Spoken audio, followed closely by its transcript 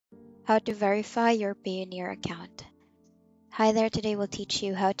How to verify your Payoneer account. Hi there, today we'll teach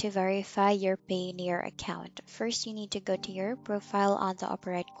you how to verify your Payoneer account. First, you need to go to your profile on the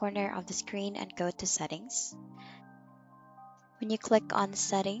upper right corner of the screen and go to settings. When you click on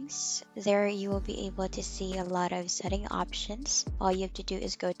settings, there you will be able to see a lot of setting options. All you have to do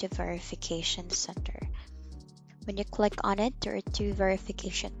is go to verification center. When you click on it, there are two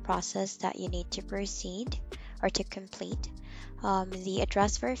verification processes that you need to proceed or to complete. The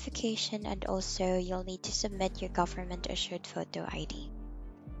address verification, and also you'll need to submit your government issued photo ID.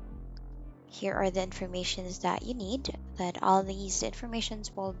 Here are the informations that you need, that all these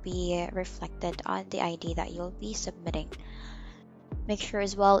informations will be reflected on the ID that you'll be submitting. Make sure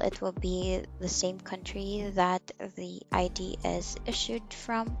as well it will be the same country that the ID is issued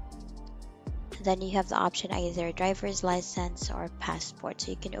from. Then you have the option either driver's license or passport.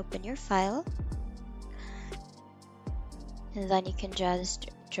 So you can open your file, and then you can just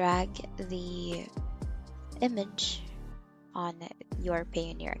drag the image on your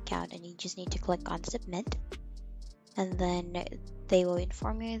Payoneer account, and you just need to click on submit, and then they will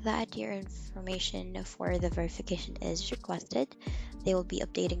inform you that your information for the verification is requested. They will be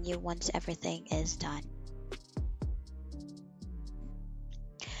updating you once everything is done.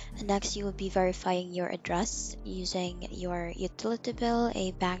 Next, you will be verifying your address using your utility bill,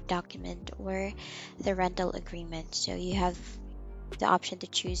 a bank document, or the rental agreement. So you have the option to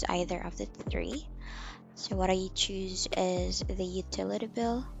choose either of the three. So what I choose is the utility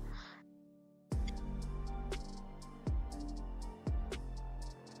bill.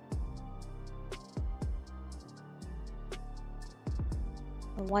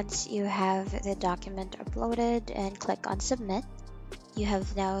 Once you have the document uploaded and click on submit, you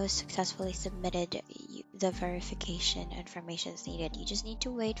have now successfully submitted the verification information needed. You just need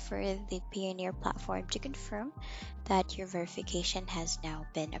to wait for the Payoneer platform to confirm that your verification has now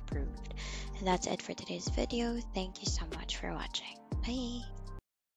been approved. And that's it for today's video. Thank you so much for watching. Bye.